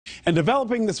And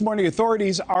developing this morning,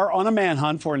 authorities are on a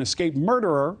manhunt for an escaped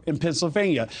murderer in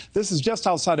Pennsylvania. This is just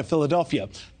outside of Philadelphia.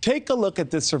 Take a look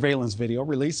at this surveillance video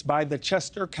released by the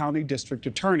Chester County District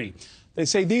Attorney. They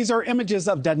say these are images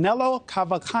of Danelo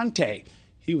Cavalcante.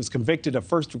 He was convicted of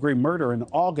first-degree murder in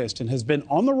August and has been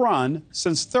on the run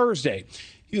since Thursday.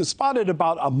 He was spotted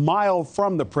about a mile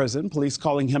from the prison, police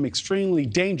calling him extremely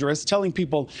dangerous, telling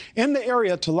people in the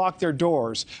area to lock their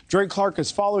doors. Dre Clark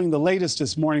is following the latest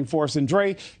this morning for us. And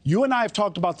Dre, you and I have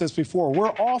talked about this before.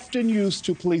 We're often used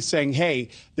to police saying, hey,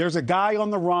 there's a guy on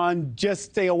the run, just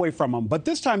stay away from him. But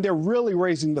this time they're really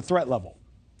raising the threat level.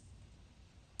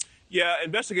 Yeah,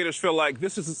 investigators feel like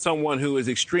this is someone who is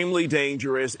extremely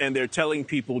dangerous, and they're telling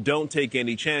people don't take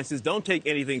any chances, don't take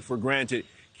anything for granted.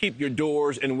 Keep your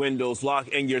doors and windows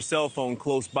locked and your cell phone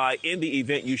close by in the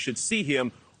event you should see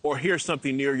him or hear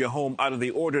something near your home out of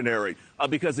the ordinary.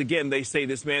 Because, again, they say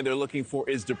this man they're looking for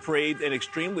is depraved and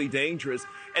extremely dangerous.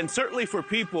 And certainly for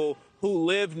people who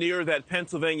live near that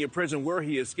Pennsylvania prison where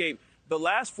he escaped, the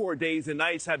last 4 days and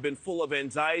nights have been full of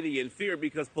anxiety and fear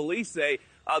because police say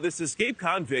this escaped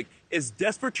convict is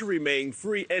desperate to remain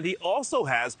free, and he also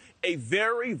has a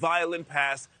very violent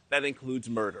past that includes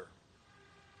murder.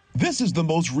 This is the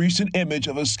most recent image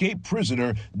of escaped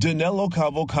prisoner Danelo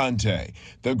Cavalcante.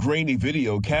 The grainy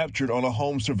video captured on a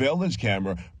home surveillance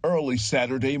camera early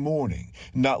Saturday morning,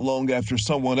 not long after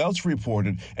someone else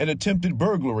reported an attempted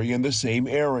burglary in the same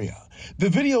area. The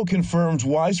video confirms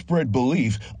widespread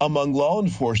belief among law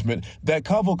enforcement that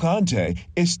Cavalcante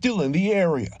is still in the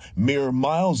area, mere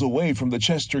miles away from the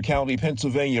Chester County,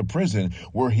 Pennsylvania prison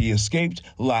where he escaped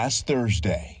last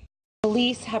Thursday.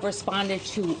 Police have responded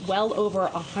to well over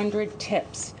 100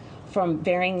 tips from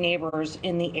varying neighbors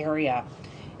in the area,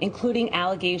 including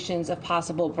allegations of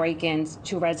possible break-ins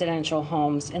to residential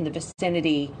homes in the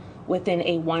vicinity within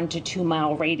a 1 to 2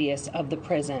 mile radius of the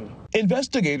prison.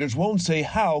 Investigators won't say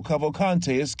how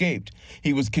Cavalcante escaped.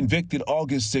 He was convicted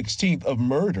August 16th of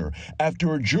murder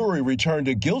after a jury returned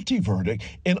a guilty verdict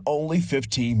in only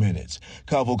 15 minutes.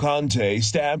 Cavalcante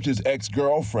stabbed his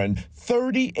ex-girlfriend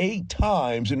 38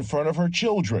 times in front of her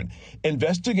children.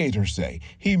 Investigators say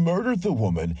he murdered the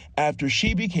woman after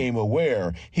she became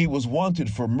aware he was wanted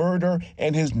for murder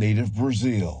in his native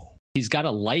Brazil. He's got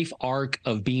a life arc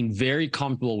of being very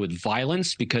comfortable with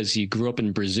violence because he grew up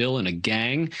in Brazil in a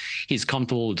gang. He's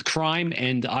comfortable with crime,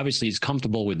 and obviously he's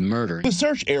comfortable with murder. The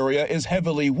search area is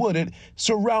heavily wooded,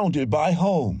 surrounded by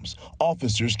homes.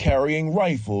 Officers carrying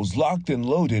rifles locked and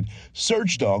loaded,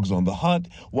 search dogs on the hunt,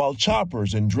 while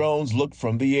choppers and drones look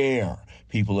from the air.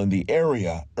 People in the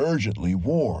area urgently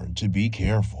warned to be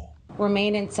careful.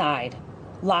 Remain inside.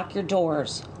 Lock your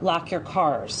doors. Lock your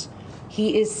cars.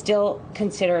 He is still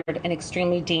considered an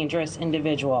extremely dangerous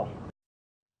individual.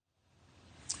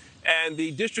 And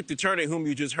the district attorney, whom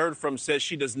you just heard from, says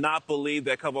she does not believe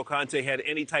that Cavalcante had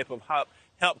any type of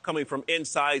help coming from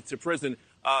inside the prison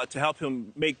to help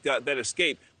him make that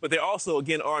escape. But they also,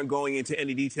 again, aren't going into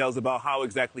any details about how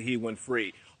exactly he went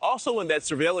free. Also, in that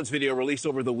surveillance video released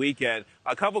over the weekend,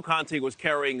 Cavalcante was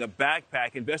carrying a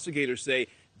backpack. Investigators say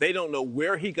they don't know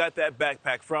where he got that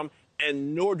backpack from,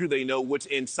 and nor do they know what's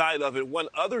inside of it. One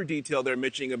other detail they're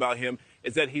mentioning about him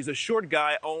is that he's a short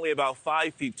guy, only about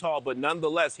 5 feet tall, but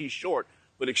nonetheless, he's short,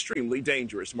 but extremely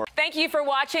dangerous. Thank you for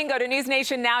watching. Go to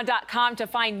newsnationnow.com to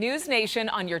find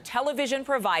NewsNation on your television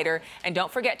provider. And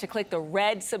don't forget to click the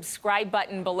red subscribe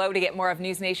button below to get more of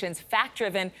NewsNation's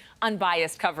fact-driven,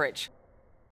 unbiased coverage.